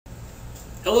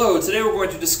Hello, today we're going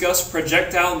to discuss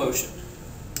projectile motion.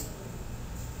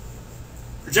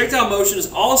 Projectile motion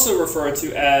is also referred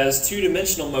to as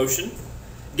two-dimensional motion.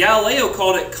 Galileo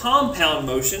called it compound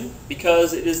motion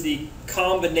because it is the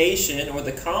combination or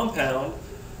the compound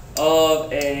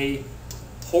of a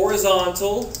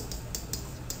horizontal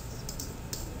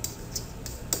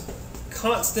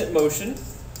constant motion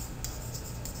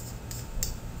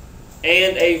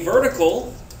and a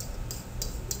vertical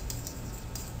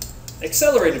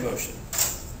accelerated motion.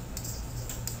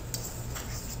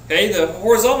 Okay, the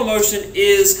horizontal motion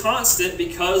is constant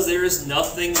because there is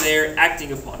nothing there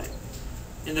acting upon it.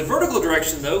 In the vertical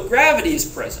direction, though, gravity is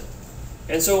present.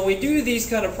 And so when we do these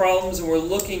kind of problems and we're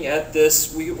looking at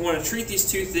this, we want to treat these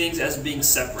two things as being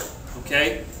separate.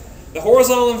 Okay? The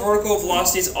horizontal and vertical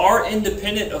velocities are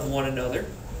independent of one another.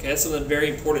 Okay, that's something very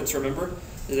important to remember.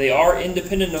 That they are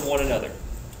independent of one another.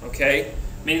 Okay?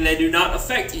 Meaning they do not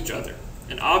affect each other.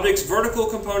 An object's vertical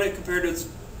component compared to its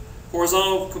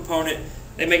horizontal component,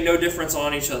 they make no difference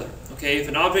on each other. Okay? If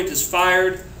an object is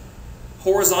fired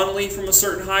horizontally from a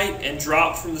certain height and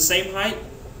dropped from the same height,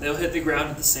 they'll hit the ground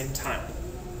at the same time.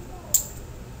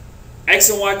 X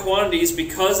and Y quantities,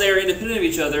 because they are independent of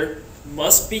each other,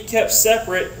 must be kept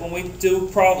separate when we do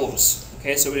problems.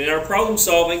 Okay, so in our problem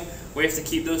solving, we have to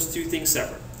keep those two things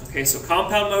separate. Okay, so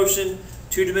compound motion,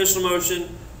 two-dimensional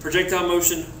motion, projectile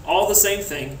motion, all the same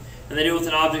thing, and they deal with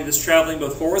an object that's traveling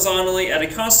both horizontally at a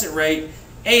constant rate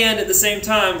and at the same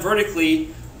time vertically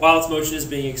while its motion is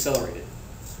being accelerated.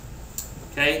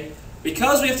 Okay?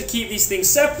 Because we have to keep these things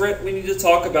separate, we need to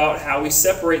talk about how we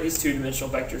separate these two-dimensional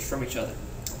vectors from each other.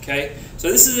 Okay? So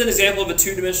this is an example of a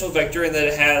two-dimensional vector in that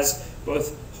it has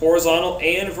both horizontal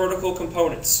and vertical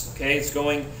components. Okay? It's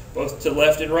going both to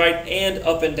left and right and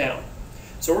up and down.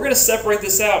 So we're going to separate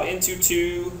this out into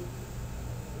two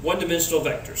one-dimensional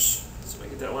vectors. So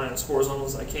make that line as horizontal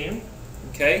as I can.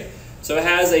 Okay? So it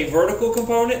has a vertical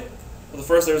component. Well, the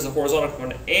first there is a horizontal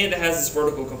component, and it has this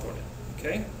vertical component.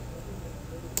 Okay?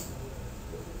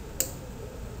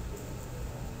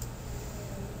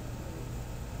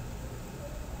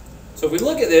 So if we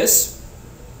look at this,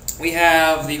 we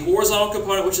have the horizontal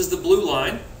component, which is the blue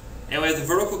line, and we have the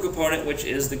vertical component, which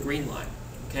is the green line.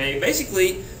 Okay,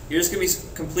 basically, you're just going to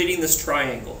be completing this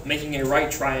triangle, making a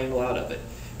right triangle out of it.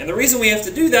 And the reason we have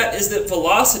to do that is that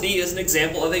velocity is an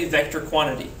example of a vector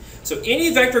quantity. So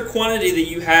any vector quantity that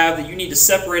you have that you need to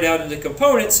separate out into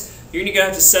components, you're going to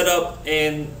have to set up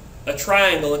in a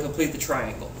triangle and complete the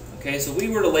triangle. Okay, so if we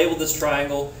were to label this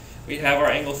triangle, we'd have our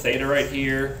angle theta right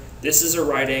here. This is a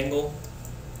right angle,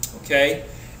 okay?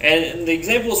 And the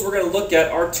examples we're going to look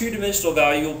at, our two-dimensional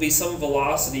value will be some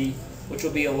velocity, which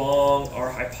will be along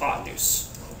our hypotenuse,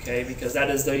 okay? Because that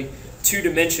is the two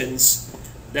dimensions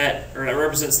that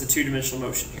represents the two-dimensional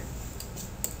motion here.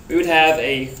 We would have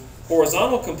a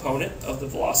horizontal component of the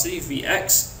velocity,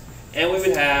 Vx, and we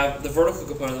would have the vertical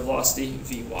component of the velocity,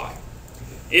 Vy.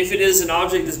 If it is an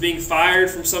object that's being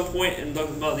fired from some point and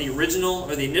talking about the original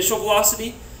or the initial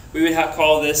velocity, we would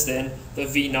call this then the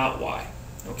v naught y.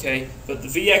 Okay, but the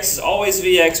Vx is always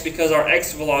Vx because our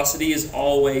x velocity is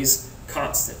always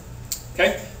constant.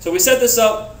 Okay, so we set this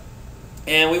up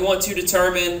and we want to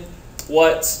determine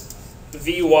what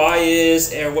Vy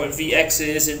is and what Vx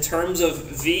is in terms of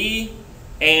v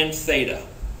and theta.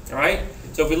 Alright,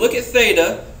 so if we look at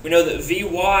theta, we know that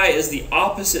Vy is the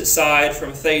opposite side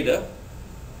from theta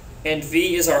and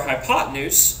v is our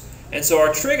hypotenuse. And so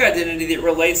our trig identity that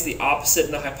relates the opposite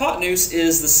and the hypotenuse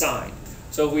is the sine.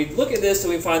 So if we look at this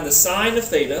and we find the sine of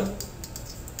theta,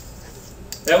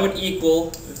 that would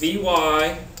equal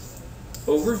Vy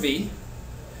over v.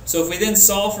 So if we then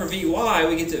solve for Vy,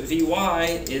 we get that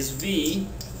Vy is v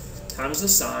times the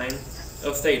sine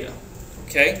of theta.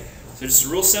 Okay? So just a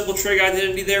real simple trig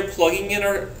identity there, plugging in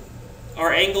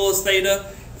our angle as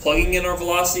theta, plugging in our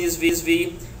velocity as v,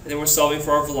 and then we're solving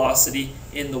for our velocity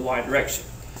in the y direction.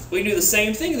 We can do the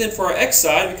same thing then for our x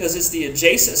side because it's the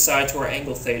adjacent side to our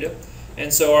angle theta.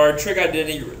 And so our trig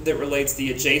identity that relates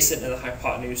the adjacent and the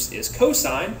hypotenuse is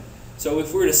cosine. So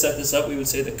if we were to set this up, we would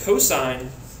say the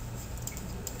cosine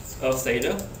of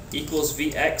theta equals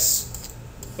Vx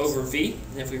over v.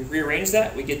 And if we rearrange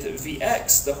that, we get that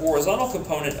Vx, the horizontal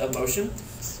component of motion,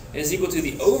 is equal to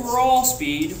the overall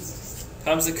speed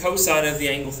times the cosine of the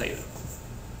angle theta.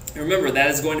 And remember, that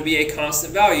is going to be a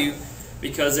constant value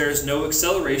because there is no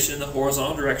acceleration in the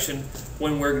horizontal direction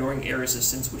when we're ignoring air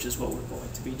resistance, which is what we're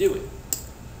going to be doing.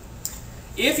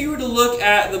 If you were to look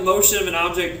at the motion of an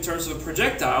object in terms of a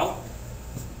projectile,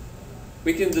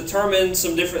 we can determine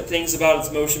some different things about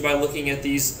its motion by looking at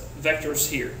these vectors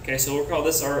here. Okay, so we'll call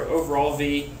this our overall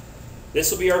v.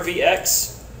 This will be our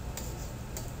Vx.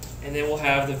 and then we'll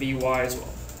have the Vy as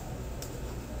well.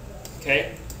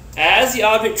 Okay? As the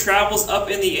object travels up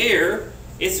in the air,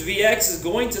 its Vx is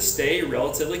going to stay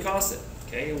relatively constant.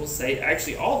 Okay? We'll say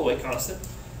actually all the way constant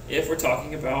if we're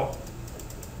talking about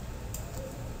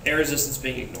air resistance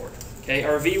being ignored. Okay?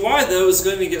 Our Vy, though, is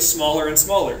going to get smaller and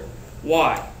smaller.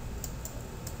 Why?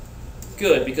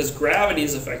 Good, because gravity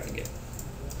is affecting it.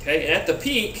 Okay? And at the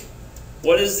peak,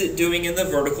 what is it doing in the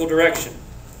vertical direction?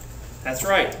 That's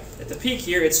right. At the peak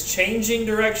here, it's changing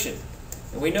direction.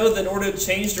 And we know that in order to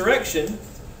change direction,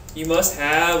 you must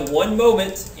have one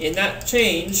moment in that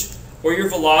change where your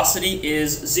velocity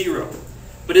is 0.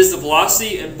 But is the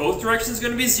velocity in both directions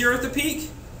going to be 0 at the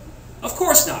peak? Of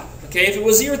course not. Okay, if it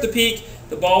was 0 at the peak,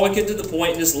 the ball would get to the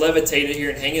point and just levitate it here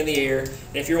and hang in the air.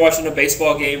 And if you're watching a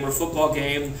baseball game or a football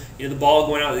game, you know, the ball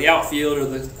going out of the outfield or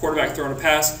the quarterback throwing a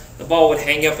pass, the ball would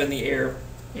hang up in the air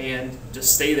and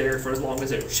just stay there for as long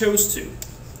as it chose to.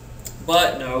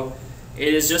 But no,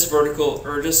 it is just vertical,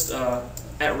 or just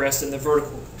at rest in the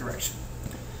vertical direction.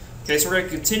 Okay, so we're going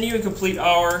to continue and complete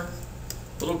our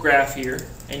little graph here.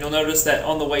 And you'll notice that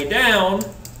on the way down,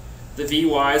 the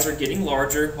Vy's are getting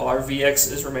larger while our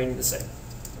Vx is remaining the same.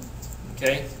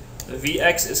 Okay, the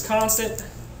Vx is constant,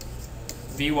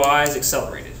 Vy is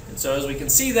accelerated. And so as we can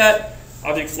see, that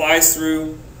object flies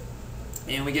through,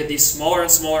 and we get these smaller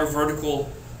and smaller vertical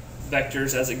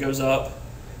vectors as it goes up,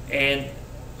 and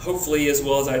hopefully, as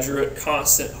well as I drew it,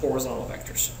 constant horizontal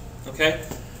vectors. Okay,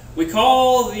 we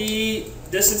call the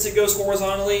distance it goes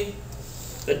horizontally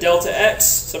the delta x.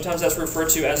 Sometimes that's referred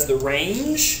to as the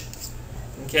range.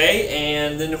 Okay,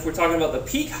 and then if we're talking about the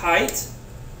peak height,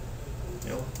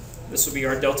 you know, this will be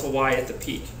our delta y at the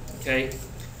peak. Okay,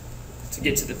 to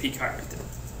get to the peak height right there.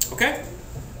 Okay,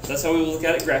 so that's how we will look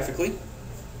at it graphically.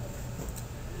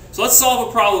 So let's solve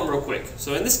a problem real quick.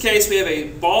 So in this case, we have a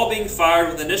ball being fired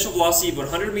with an initial velocity of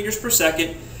 100 meters per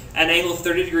second at an angle of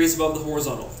 30 degrees above the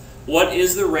horizontal. What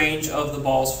is the range of the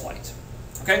ball's flight?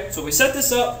 Okay, so if we set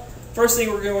this up, first thing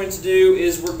we're going to do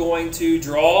is we're going to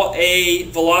draw a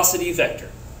velocity vector.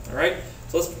 All right,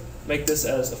 so let's make this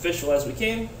as official as we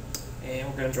can, and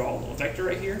we're going to draw a little vector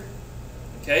right here.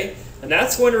 Okay, and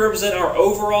that's going to represent our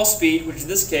overall speed, which in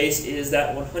this case is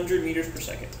that 100 meters per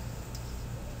second.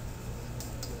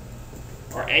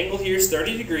 Our angle here is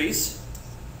 30 degrees,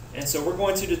 and so we're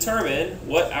going to determine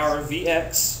what our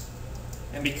Vx,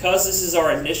 and because this is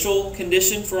our initial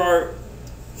condition for our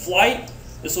flight,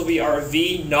 this will be our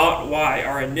V naught y,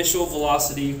 our initial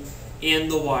velocity in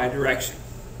the y direction.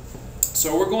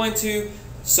 So we're going to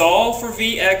solve for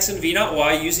Vx and V naught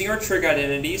y using our trig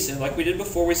identities, and like we did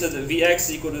before, we said that Vx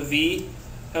is equal to V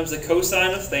times the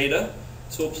cosine of theta.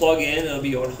 So we'll plug in, and it'll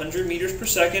be 100 meters per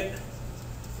second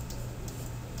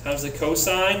times the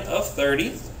cosine of 30.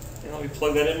 And let me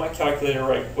plug that in my calculator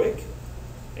right quick.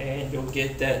 And you'll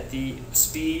get that the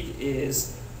speed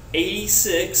is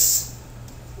 86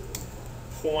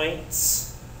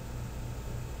 points.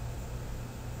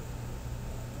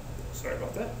 Sorry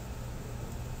about that.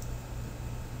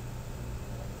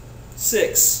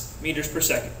 6 meters per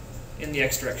second in the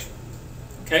x direction.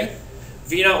 Okay?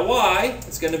 V naught y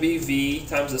is going to be V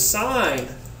times the sine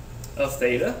of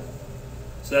theta.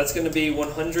 So that's going to be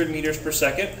 100 meters per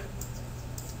second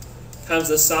times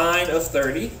the sine of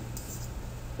 30,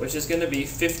 which is going to be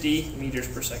 50 meters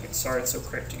per second. Sorry, it's so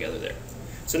cramped together there.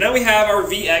 So now we have our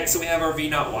Vx and we have our V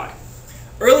naught y.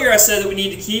 Earlier I said that we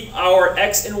need to keep our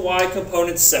x and y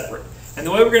components separate. And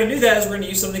the way we're going to do that is we're going to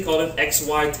use something called an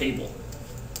xy table.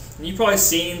 And you've probably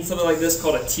seen something like this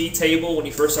called a t-table when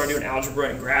you first start doing algebra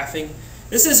and graphing.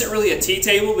 This isn't really a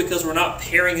t-table because we're not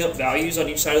pairing up values on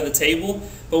each side of the table,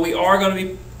 but we are going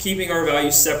to be keeping our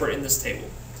values separate in this table.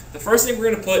 The first thing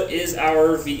we're going to put is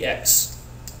our Vx,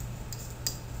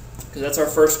 because that's our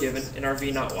first given, and our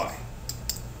V naught y.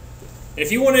 And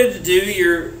if you wanted to do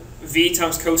your V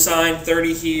times cosine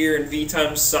 30 here and V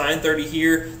times sine 30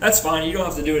 here, that's fine. You don't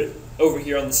have to do it over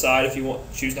here on the side if you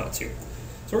choose not to.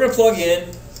 So we're going to plug in.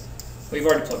 We've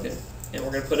already plugged in. And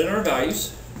we're going to put in our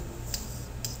values.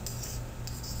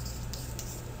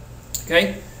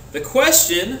 Okay? The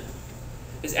question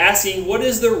is asking, what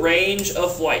is the range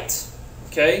of flight?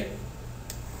 Okay?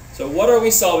 So what are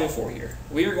we solving for here?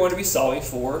 We are going to be solving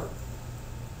for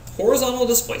horizontal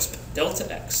displacement, delta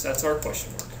x. That's our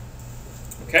question mark.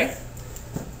 Okay?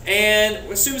 And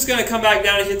we assume it's going to come back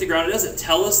down and hit the ground. It doesn't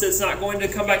tell us that it's not going to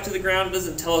come back to the ground. It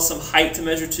doesn't tell us some height to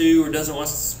measure to, or doesn't want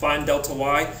us to find delta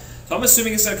y. So I'm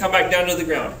assuming it's going to come back down to the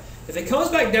ground. If it comes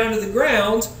back down to the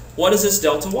ground, what is this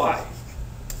delta y?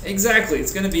 Exactly,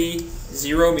 it's going to be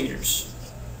 0 meters.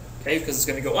 Okay, because it's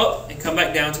going to go up and come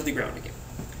back down to the ground again.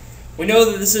 We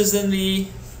know that this is in the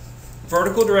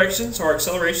vertical direction, so our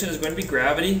acceleration is going to be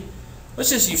gravity. Let's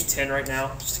just use 10 right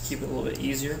now, just to keep it a little bit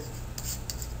easier.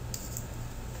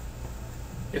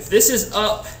 If this is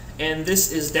up and this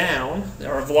is down,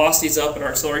 our velocity is up and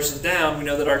our acceleration is down, we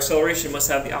know that our acceleration must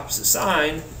have the opposite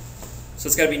sign, so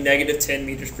it's got to be negative 10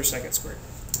 meters per second squared.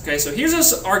 Okay, so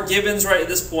here's our givens right at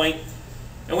this point,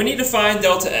 and we need to find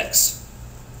delta x.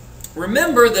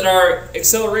 Remember that our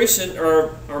acceleration,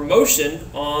 or our motion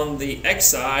on the x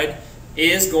side,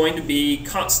 is going to be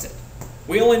constant.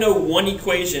 We only know one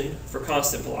equation for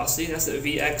constant velocity, and that's that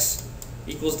Vx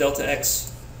equals delta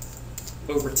x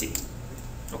over t.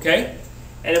 Okay?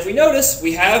 And if we notice,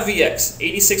 we have Vx,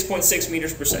 86.6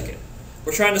 meters per second.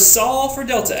 We're trying to solve for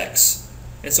delta x.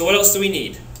 And so what else do we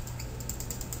need?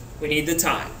 We need the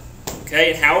time.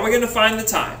 Okay, and how are we going to find the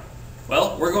time?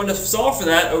 Well, we're going to solve for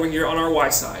that over here on our y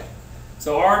side.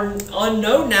 So our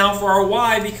unknown now for our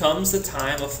y becomes the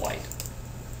time of flight.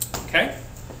 Okay?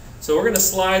 So we're going to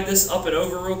slide this up and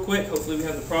over real quick. Hopefully we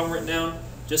have the problem written down,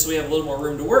 just so we have a little more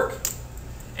room to work.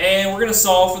 And we're going to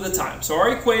solve for the time. So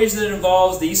our equation that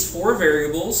involves these four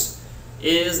variables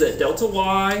is that delta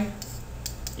y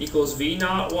equals v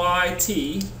naught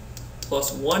yt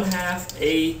plus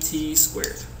 1/2 at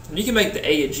squared. And you can make the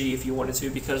a a g if you wanted to,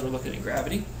 because we're looking at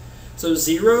gravity. So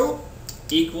 0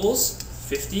 equals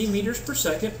 50 meters per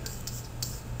second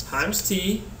times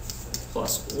t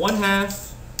plus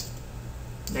 1/2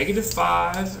 negative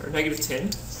 5 or negative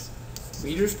 10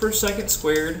 meters per second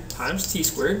squared times t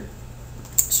squared.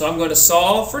 So I'm going to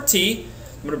solve for t.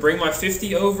 I'm going to bring my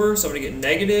 50 over, so I'm going to get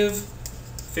negative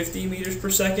 50 meters per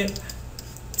second.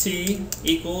 T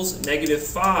equals negative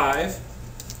 5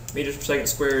 meters per second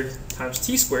squared times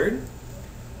t squared.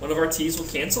 One of our t's will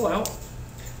cancel out.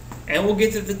 And we'll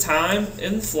get that the time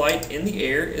in flight in the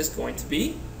air is going to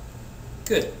be,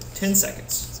 good, 10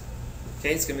 seconds.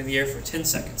 Okay, it's going to be in the air for 10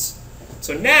 seconds.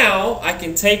 So now I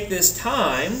can take this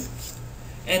time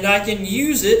and I can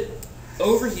use it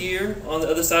over here on the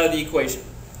other side of the equation.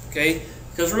 Okay,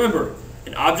 because remember,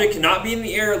 an object cannot be in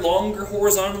the air longer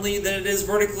horizontally than it is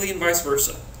vertically and vice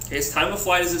versa. Okay, its time of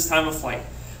flight is its time of flight.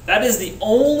 That is the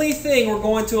only thing we're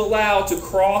going to allow to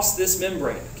cross this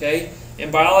membrane. Okay,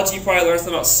 in biology you probably learned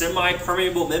something about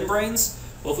semi-permeable membranes.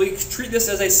 Well, if we treat this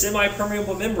as a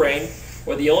semi-permeable membrane,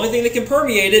 where the only thing that can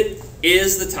permeate it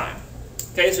is the time.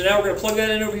 Okay, so now we're going to plug that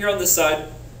in over here on this side.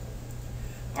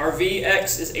 Our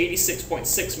Vx is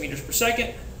 86.6 meters per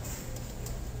second.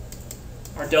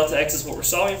 Our delta x is what we're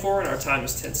solving for, and our time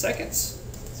is 10 seconds.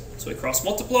 So we cross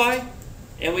multiply,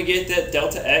 and we get that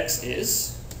delta x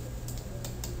is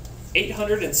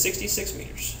 866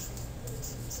 meters.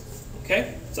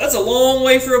 Okay, so that's a long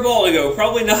way for a ball to go.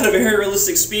 Probably not a very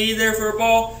realistic speed there for a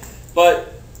ball,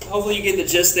 but hopefully you get the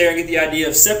gist there and get the idea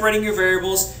of separating your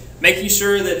variables, making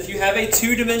sure that if you have a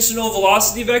two-dimensional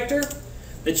velocity vector,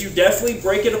 that you definitely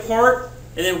break it apart.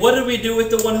 And then what did we do with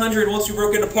the 100 once we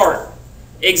broke it apart?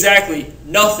 Exactly,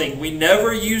 nothing. We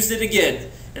never used it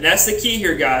again. And that's the key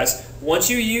here, guys.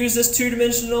 Once you use this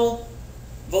two-dimensional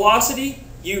velocity,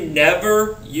 you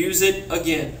never use it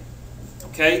again.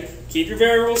 Okay? Keep your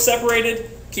variables separated,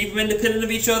 keep them independent of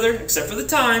each other, except for the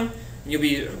time, and you'll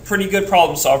be a pretty good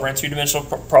problem solver in two-dimensional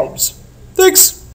problems. Thanks!